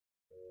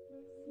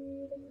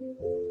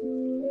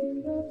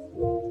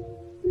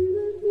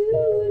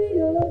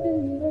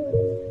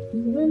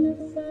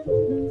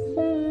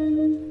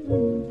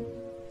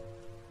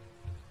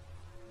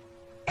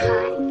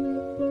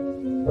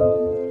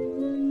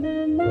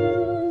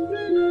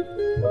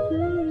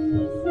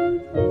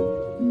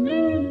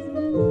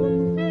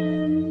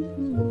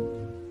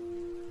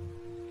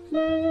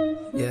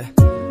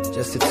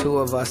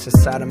of us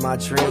inside of my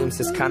dreams.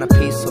 It's kinda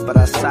peaceful, but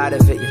outside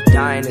of it, you're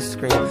dying to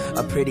scream.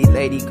 A pretty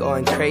lady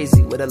going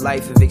crazy with a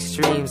life of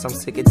extremes. I'm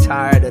sick and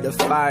tired of the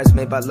fires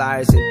made by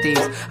liars and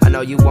thieves. I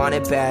know you want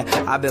it bad,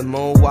 I've been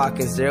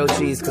moonwalking 0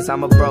 G's, cause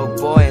I'm a broke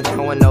boy and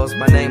no one knows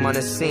my name on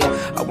the scene.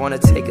 I wanna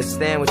take a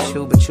stand with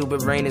you, but you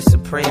been reigning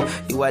supreme.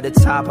 You at the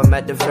top, I'm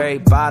at the very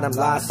bottom,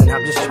 lost, and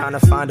I'm just trying to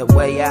find a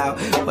way out.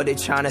 What they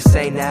trying to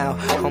say now?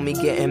 Homie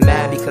getting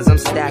mad because I'm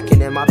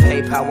stacking in my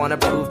PayPal. Wanna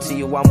prove to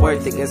you I'm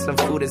worth it, get some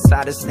food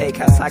inside a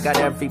steakhouse. I got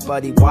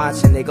everybody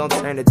watching, they gon'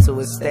 turn it to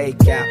a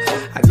stakeout.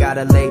 I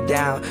gotta lay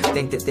down,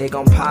 think that they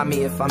gon' pop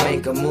me if I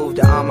make a move.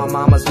 To all my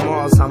mama's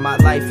morals on my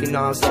life, you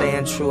know I'm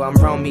staying true. I'm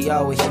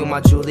Romeo and you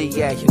my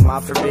Juliet, you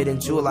my forbidden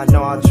jewel. I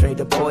know I'll drink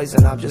the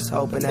poison, I'm just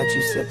hoping that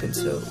you sippin'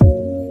 too.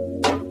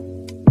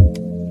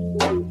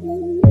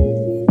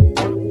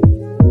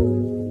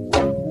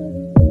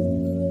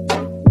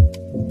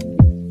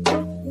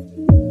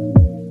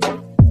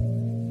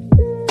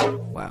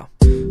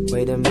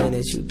 Wait a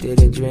minute, you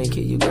didn't drink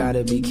it, you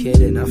gotta be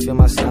kidding. I feel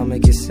my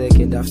stomach is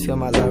sickened, I feel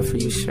my love for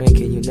you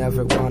shrinking. You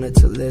never wanted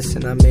to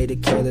listen, I made a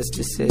careless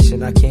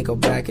decision. I can't go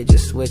back and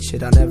just switch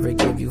it, I'll never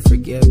give you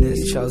forgiveness.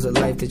 You chose a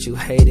life that you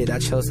hated, I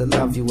chose the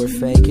love you were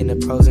faking. The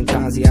pros and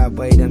cons, yeah, I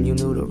weighed them, you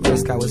knew the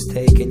risk I was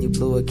taking. You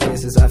blew a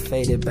kiss as I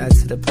faded back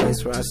to the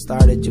place where I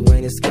started. You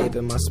ain't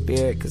escaping my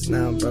spirit, cause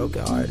now I'm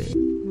broken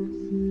hearted.